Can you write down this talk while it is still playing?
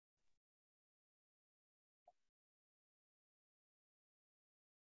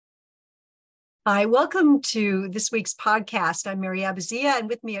Hi, welcome to this week's podcast. I'm Mary Abazia, and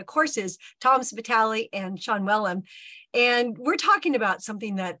with me, of course, is Tom Spitali and Sean Wellham. And we're talking about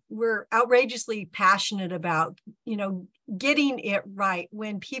something that we're outrageously passionate about, getting it right.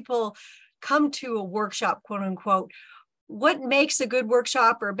 When people come to a workshop, quote unquote, what makes a good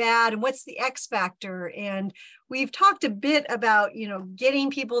workshop or bad, and what's the X factor? And we've talked a bit about,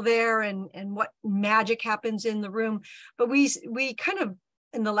 getting people there and what magic happens in the room. But we kind of,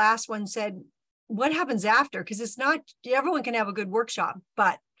 in the last one, said, what happens after? Because it's not, everyone can have a good workshop,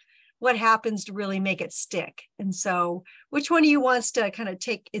 but what happens to really make it stick? And so which one of you wants to kind of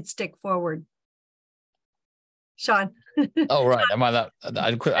take it stick forward? Sean. Oh, right. Am I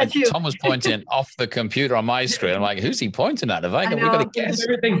Tom was pointing off the computer on my screen. I'm like, who's he pointing at? We've got to guess.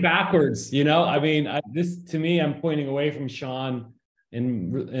 Everything backwards, this to me, I'm pointing away from Sean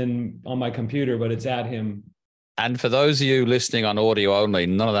and on my computer, but it's at him. And for those of you listening on audio only,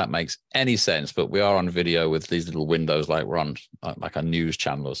 none of that makes any sense, but we are on video with these little windows like we're on like a news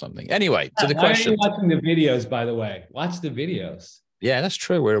channel or something. Anyway, to the question. Why are you watching the videos, by the way? Watch the videos. Yeah, that's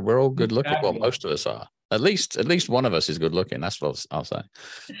true. We're all good looking. Well, most of us are. At least one of us is good looking. That's what I'll say.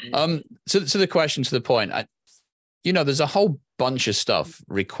 To the question, to the point, there's a whole bunch of stuff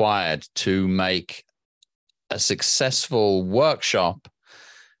required to make a successful workshop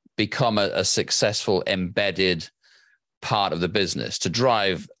become a successful embedded part of the business to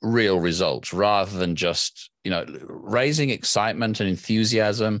drive real results rather than just, raising excitement and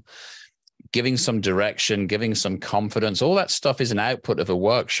enthusiasm, giving some direction, giving some confidence. All that stuff is an output of a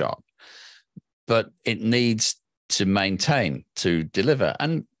workshop, but it needs to maintain, to deliver.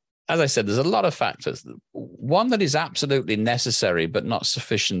 And as I said, there's a lot of factors. One that is absolutely necessary, but not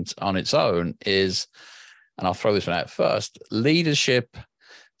sufficient on its own is, and I'll throw this one out first, leadership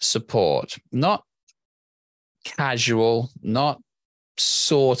support, not casual, not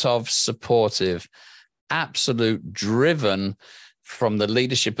sort of supportive, absolute driven from the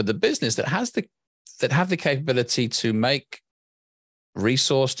leadership of the business that have the capability to make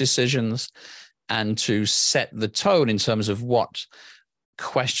resource decisions and to set the tone in terms of what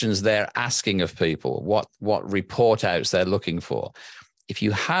questions they're asking of people, what report outs they're looking for. If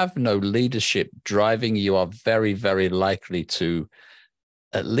you have no leadership driving, you are very, very likely to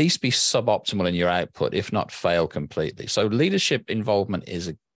at least be suboptimal in your output, if not fail completely. So leadership involvement is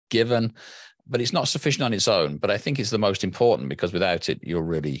a given, but it's not sufficient on its own. But I think it's the most important, because without it, you're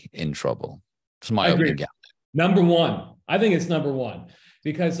really in trouble. It's my opening gap. Number one. I think it's number one,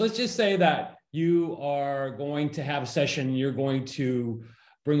 because let's just say that you are going to have a session, you're going to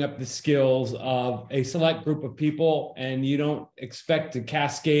bring up the skills of a select group of people, and you don't expect to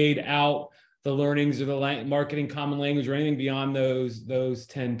cascade out the learnings or the marketing common language or anything beyond those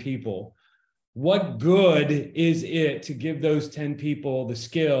 10 people. What good is it to give those 10 people the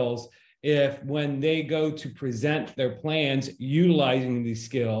skills if, when they go to present their plans utilizing these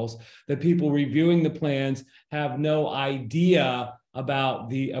skills, the people reviewing the plans have no idea about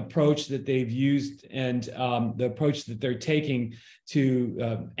the approach that they've used and the approach that they're taking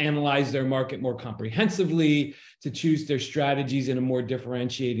to analyze their market more comprehensively, to choose their strategies in a more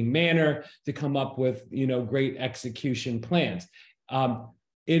differentiating manner, to come up with great execution plans.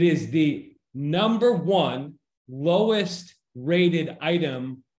 It is the number one lowest rated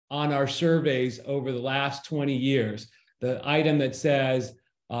item on our surveys over the last 20 years. The item that says,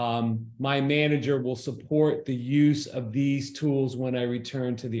 my manager will support the use of these tools when I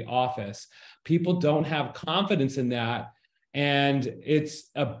return to the office. People don't have confidence in that, and it's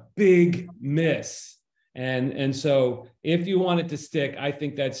a big miss. And so if you want it to stick, I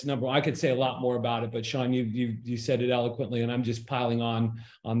think that's number one. I could say a lot more about it, but Sean, you said it eloquently, and I'm just piling on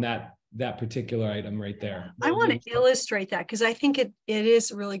that particular item right there. I want to illustrate that because I think it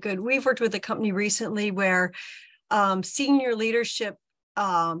is really good. We've worked with a company recently where senior leadership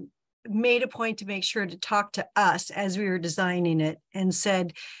made a point to make sure to talk to us as we were designing it and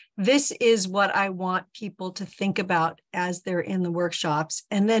said, this is what I want people to think about as they're in the workshops.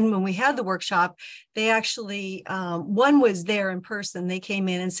 And then when we had the workshop, they actually, one was there in person. They came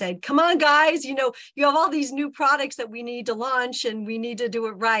in and said, come on, guys, you have all these new products that we need to launch and we need to do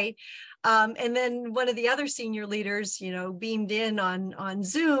it right. And then one of the other senior leaders, beamed in on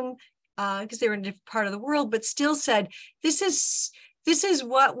Zoom because they were in a different part of the world, but still said, this is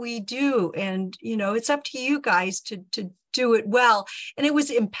what we do. And, it's up to you guys to do it well. And it was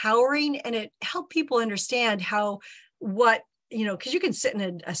empowering, and it helped people understand because you can sit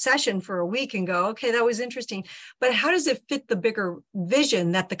in a session for a week and go, okay, that was interesting, but how does it fit the bigger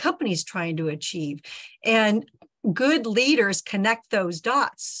vision that the company's trying to achieve? And good leaders connect those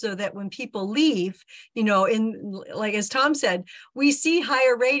dots so that when people leave, like as Tom said, we see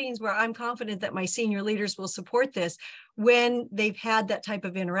higher ratings where I'm confident that my senior leaders will support this when they've had that type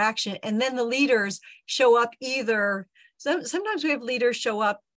of interaction. And then the leaders show up sometimes we have leaders show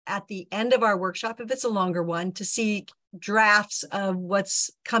up at the end of our workshop, if it's a longer one, to see drafts of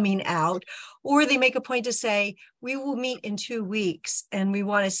what's coming out, or they make a point to say, we will meet in 2 weeks and we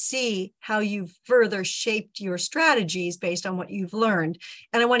want to see how you've further shaped your strategies based on what you've learned.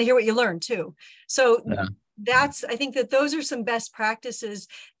 And I want to hear what you learned too. So I think that those are some best practices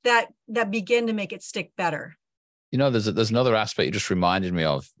that begin to make it stick better. There's another aspect you just reminded me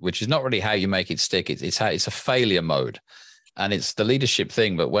of, which is not really how you make it stick. It's a failure mode. And it's the leadership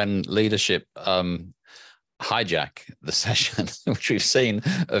thing, but when leadership hijack the session, which we've seen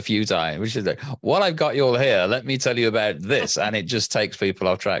a few times, which is like, what I've got you all here, let me tell you about this, and it just takes people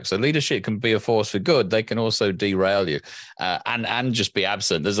off track. So leadership can be a force for good. They can also derail you and just be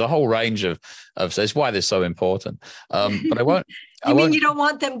absent. There's a whole range of so it's why they're so important. But I won't. You don't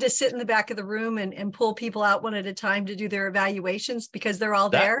want them to sit in the back of the room and pull people out one at a time to do their evaluations because they're all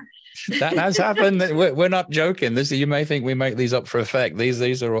there? That has happened. We're not joking. You may think we make these up for effect.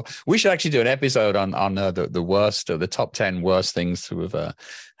 These are all. We should actually do an episode on the worst, or the top 10 worst things to have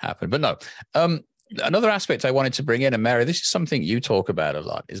happened. But no. Another aspect I wanted to bring in, and Mary, this is something you talk about a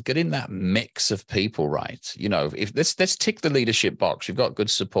lot, is getting that mix of people right. If let's tick the leadership box. You've got good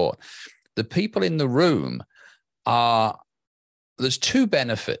support. The people in the room there's 2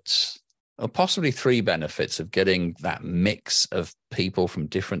 benefits, or possibly 3 benefits of getting that mix of people from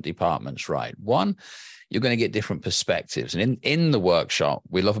different departments right. One, you're going to get different perspectives. And in the workshop,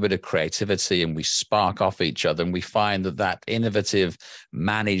 we love a bit of creativity and we spark off each other. And we find that innovative,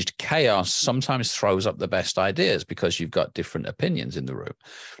 managed chaos sometimes throws up the best ideas because you've got different opinions in the room.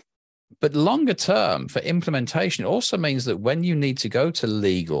 But longer term, for implementation, it also means that when you need to go to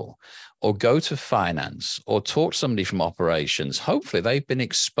legal or go to finance or talk to somebody from operations, hopefully they've been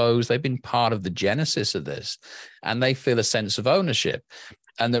exposed, they've been part of the genesis of this, and they feel a sense of ownership.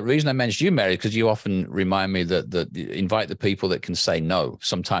 And the reason I mentioned you, Mary, because you often remind me that invite the people that can say no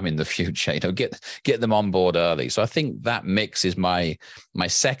sometime in the future, get them on board early. So I think that mix is my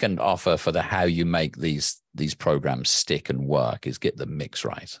second offer for the how you make these programs stick and work, is get the mix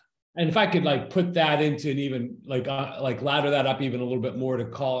right. And if I could put that into an even ladder that up even a little bit more to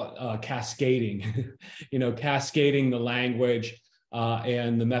call it cascading, cascading the language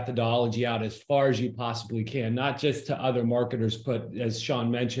and the methodology out as far as you possibly can, not just to other marketers, but as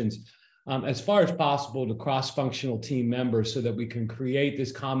Sean mentions, as far as possible to cross-functional team members, so that we can create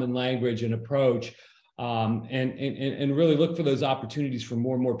this common language and approach and really look for those opportunities for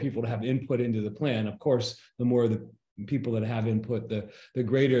more and more people to have input into the plan. Of course, the more the people that have input, the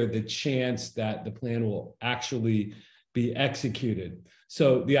greater the chance that the plan will actually be executed.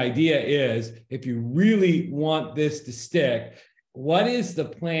 So the idea is, if you really want this to stick, what is the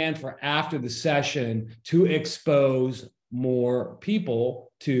plan for after the session to expose more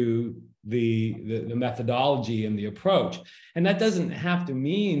people to the methodology and the approach? And that doesn't have to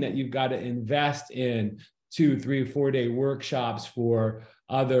mean that you've got to invest in 2, 3, 4 day workshops for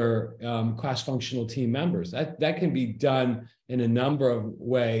other cross-functional team members. That can be done in a number of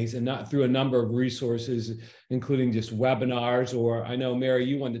ways, and not through a number of resources, including just webinars. Or I know, Mary,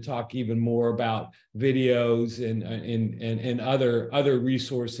 you wanted to talk even more about videos and other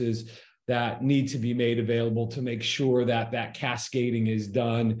resources that need to be made available to make sure that cascading is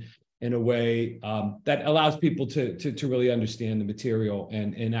done in a way that allows people to really understand the material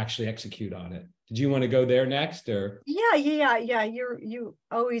and actually execute on it. Did you want to go there next, or? Yeah. You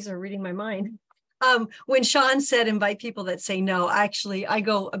always are reading my mind. When Sean said invite people that say no, actually, I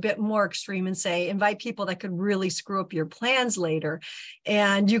go a bit more extreme and say invite people that could really screw up your plans later.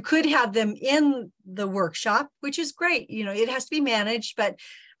 And you could have them in the workshop, which is great. It has to be managed, but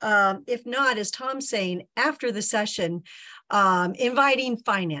if not, as Tom's saying, after the session, inviting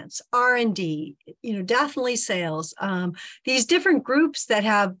finance, R&D, definitely sales. These different groups that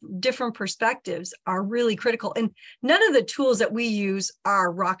have different perspectives are really critical. And none of the tools that we use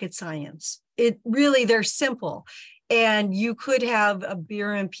are rocket science. They're simple. And you could have a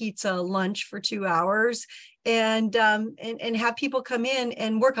beer and pizza lunch for 2 hours and have people come in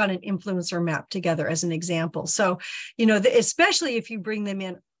and work on an influencer map together, as an example. So, especially if you bring them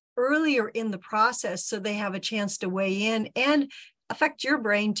in earlier in the process, so they have a chance to weigh in and affect your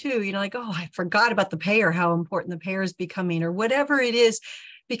brain too. Oh, I forgot about the payer, how important the payer is becoming, or whatever it is,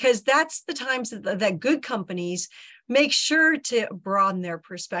 because that's the times that good companies make sure to broaden their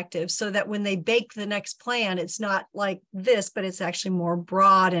perspective so that when they bake the next plan, it's not like this, but it's actually more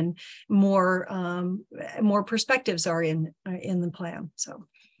broad and more perspectives are in the plan. So.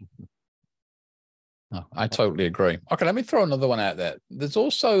 Oh, I totally agree. Okay, let me throw another one out there. There's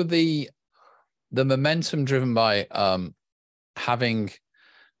also the momentum driven by having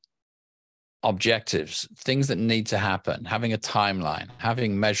objectives, things that need to happen, having a timeline,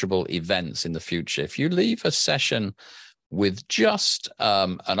 having measurable events in the future. If you leave a session with just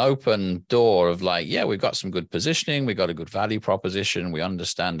an open door of like, yeah, we've got some good positioning, we've got a good value proposition, we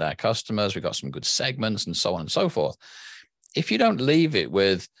understand our customers, we've got some good segments and so on and so forth. If you don't leave it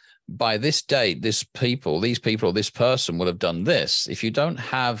with, by this date, this person will have done this. If you don't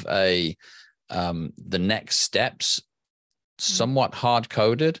have the next steps somewhat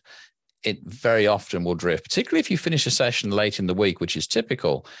hard-coded, it very often will drift, particularly if you finish a session late in the week, which is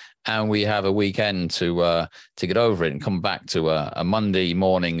typical, and we have a weekend to get over it and come back to a Monday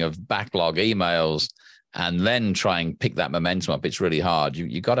morning of backlog emails and then try and pick that momentum up. It's really hard.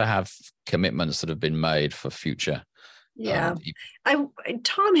 You got to have commitments that have been made for future. Yeah.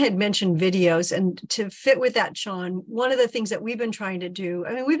 Tom had mentioned videos, and to fit with that, Sean, one of the things that we've been trying to do,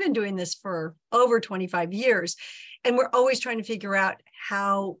 I mean, we've been doing this for over 25 years, and we're always trying to figure out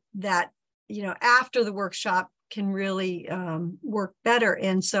how that, after the workshop can really work better.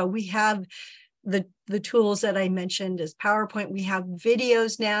 And so we have the tools that I mentioned as PowerPoint. We have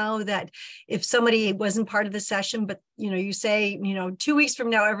videos now that if somebody wasn't part of the session, but you say, 2 weeks from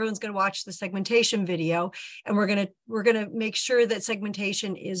now, everyone's going to watch the segmentation video, and we're going to make sure that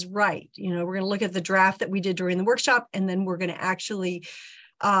segmentation is right. We're going to look at the draft that we did during the workshop, and then we're going to actually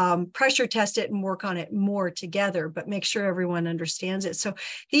pressure test it and work on it more together, but make sure everyone understands it. So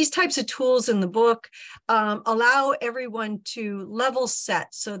these types of tools in the book allow everyone to level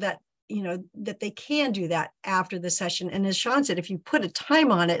set so that that they can do that after the session. And as Sean said, if you put a time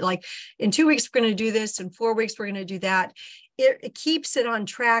on it, like in 2 weeks, we're going to do this, in 4 weeks, we're going to do that, it keeps it on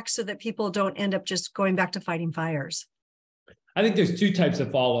track so that people don't end up just going back to fighting fires. I think there's two types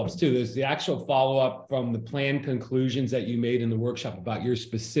of follow-ups too. There's the actual follow-up from the planned conclusions that you made in the workshop about your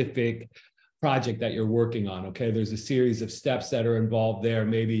specific project that you're working on. Okay, there's a series of steps that are involved there.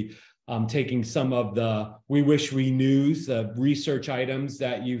 Maybe taking some of the we wish we knew research items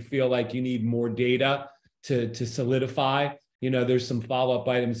that you feel like you need more data to solidify. There's some follow-up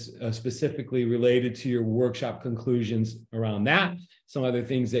items specifically related to your workshop conclusions around that. Some other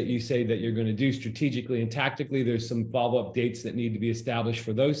things that you say that you're going to do strategically and tactically. There's some follow-up dates that need to be established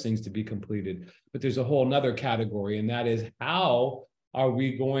for those things to be completed. But there's a whole nother category, and that is how are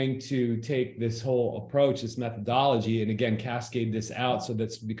we going to take this whole approach, this methodology, and again, cascade this out so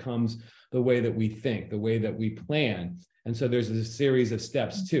that becomes the way that we think, the way that we plan. And so there's a series of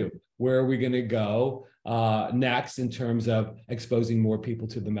steps too. Where are we going to go next in terms of exposing more people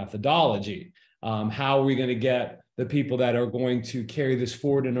to the methodology? How are we going to get the people that are going to carry this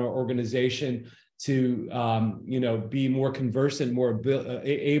forward in our organization to be more conversant, more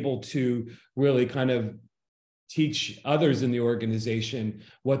able to really kind of teach others in the organization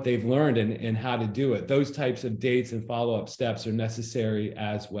what they've learned and how to do it. Those types of dates and follow-up steps are necessary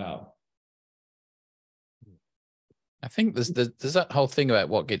as well. I think there's that whole thing about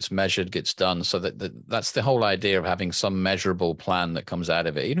what gets measured gets done. So that's the whole idea of having some measurable plan that comes out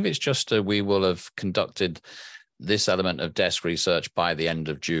of it. Even if it's just we will have conducted this element of desk research by the end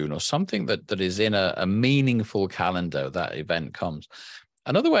of June, or something that is in a meaningful calendar that event comes.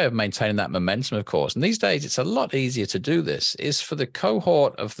 Another way of maintaining that momentum, of course, and these days it's a lot easier to do this, is for the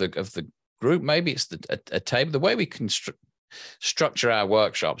cohort of the group. Maybe it's a table. The way we can structure our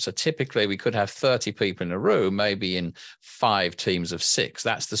workshops. So typically we could have 30 people in a room, maybe in 5 teams of 6.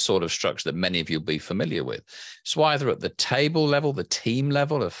 That's the sort of structure that many of you will be familiar with. So either at the table level, the team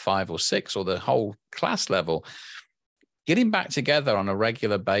level of 5 or 6, or the whole class level, getting back together on a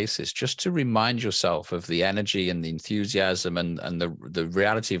regular basis just to remind yourself of the energy and the enthusiasm and the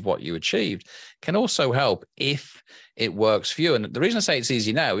reality of what you achieved can also help if it works for you. And the reason I say it's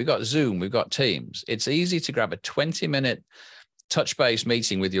easy now, we've got Zoom, we've got Teams. It's easy to grab a 20-minute touch-base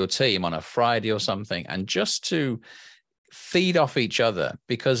meeting with your team on a Friday or something and just to feed off each other,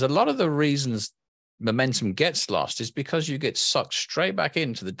 because a lot of the reasons momentum gets lost is because you get sucked straight back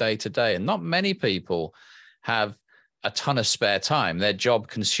into the day-to-day, and not many people have a ton of spare time. Their job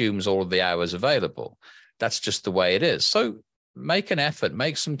consumes all of the hours available. That's just the way it is. So make an effort,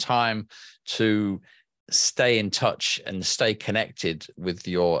 make some time to stay in touch and stay connected with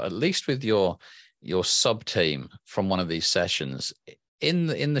at least with your sub team from one of these sessions in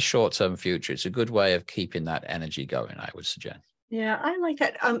the short-term future. It's a good way of keeping that energy going, I would suggest. Yeah, I like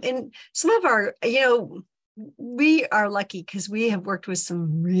that. And some of our, we are lucky because we have worked with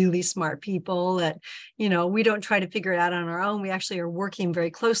some really smart people that, we don't try to figure it out on our own. We actually are working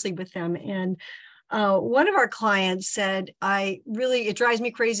very closely with them. And one of our clients said, it drives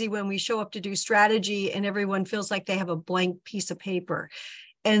me crazy when we show up to do strategy and everyone feels like they have a blank piece of paper.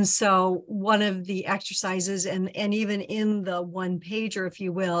 And so one of the exercises, and even in the one pager, if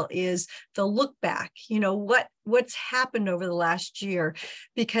you will, is the look back, what's happened over the last year,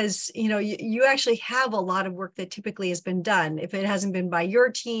 because, you actually have a lot of work that typically has been done. If it hasn't been by your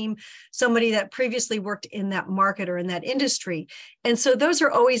team, somebody that previously worked in that market or in that industry. And so those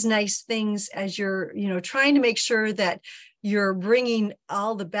are always nice things as you're, trying to make sure that you're bringing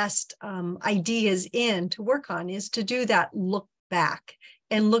all the best ideas in to work on, is to do that look back.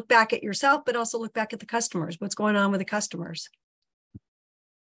 And look back at yourself, but also look back at the customers. What's going on with the customers?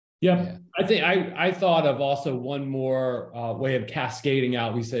 Yeah, I think I thought of also one more way of cascading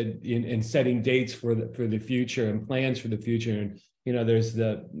out. We said in setting dates for the future and plans for the future. And there's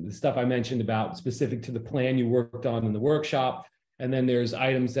the stuff I mentioned about specific to the plan you worked on in the workshop, and then there's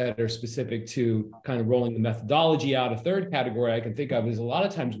items that are specific to kind of rolling the methodology out. A third category I can think of is a lot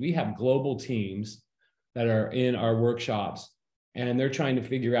of times we have global teams that are in our workshops. And they're trying to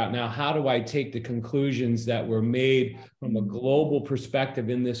figure out now, how do I take the conclusions that were made from a global perspective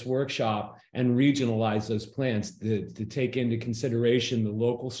in this workshop and regionalize those plans to take into consideration the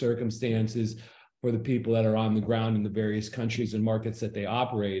local circumstances for the people that are on the ground in the various countries and markets that they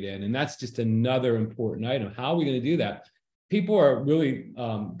operate in. And that's just another important item. How are we going to do that? People are really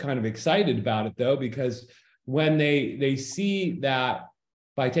kind of excited about it, though, because when they see that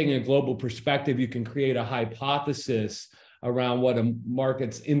by taking a global perspective, you can create a hypothesis around what a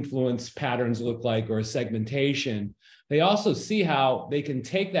market's influence patterns look like, or a segmentation. They also see how they can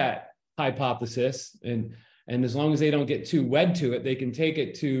take that hypothesis and as long as they don't get too wed to it, they can take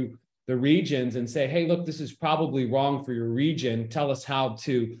it to the regions and say, hey, look, this is probably wrong for your region. Tell us how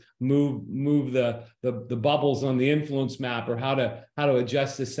to move the bubbles on the influence map, or how to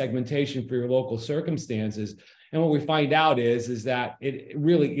adjust this segmentation for your local circumstances. And what we find out is that it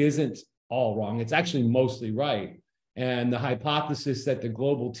really isn't all wrong. It's actually mostly right. And the hypothesis that the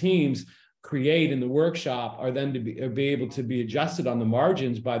global teams create in the workshop are then to be able to be adjusted on the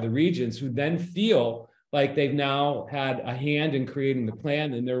margins by the regions, who then feel like they've now had a hand in creating the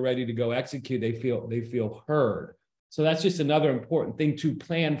plan and they're ready to go execute. They feel heard. So that's just another important thing to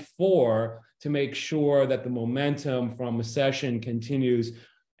plan for, to make sure that the momentum from a session continues,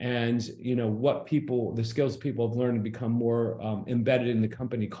 and the skills people have learned to become more embedded in the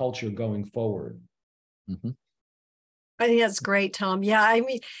company culture going forward. Mm-hmm. I think that's great, Tom. Yeah, I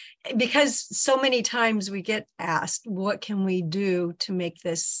mean, because so many times we get asked, what can we do to make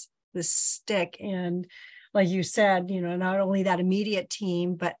this stick? And like you said, not only that immediate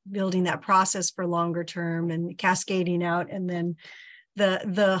team, but building that process for longer term and cascading out. And then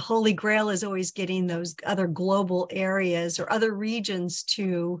the holy grail is always getting those other global areas or other regions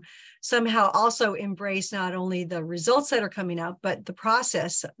to somehow also embrace not only the results that are coming out, but the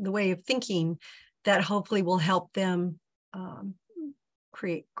process, the way of thinking that hopefully will help them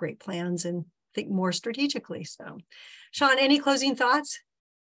create great plans and think more strategically. So, Sean, any closing thoughts?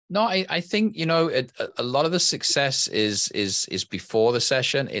 No, I think, a lot of the success is before the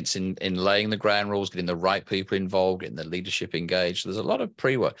session. It's in laying the ground rules, getting the right people involved, getting the leadership engaged. There's a lot of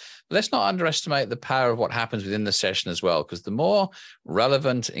pre-work. But let's not underestimate the power of what happens within the session as well, because the more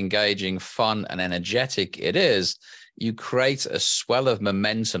relevant, engaging, fun, and energetic it is, you create a swell of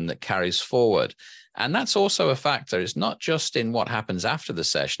momentum that carries forward. And that's also a factor. It's not just in what happens after the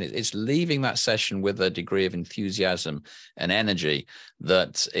session. It's leaving that session with a degree of enthusiasm and energy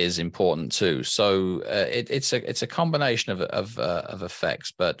that is important too. So it's a combination of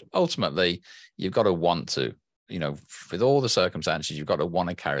effects. But ultimately, you've got to want to, with all the circumstances, you've got to want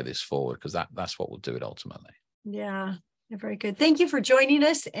to carry this forward, because that's what will do it ultimately. Yeah, very good. Thank you for joining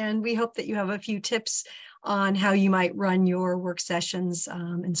us. And we hope that you have a few tips on how you might run your work sessions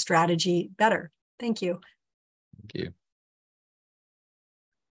and strategy better. Thank you. Thank you.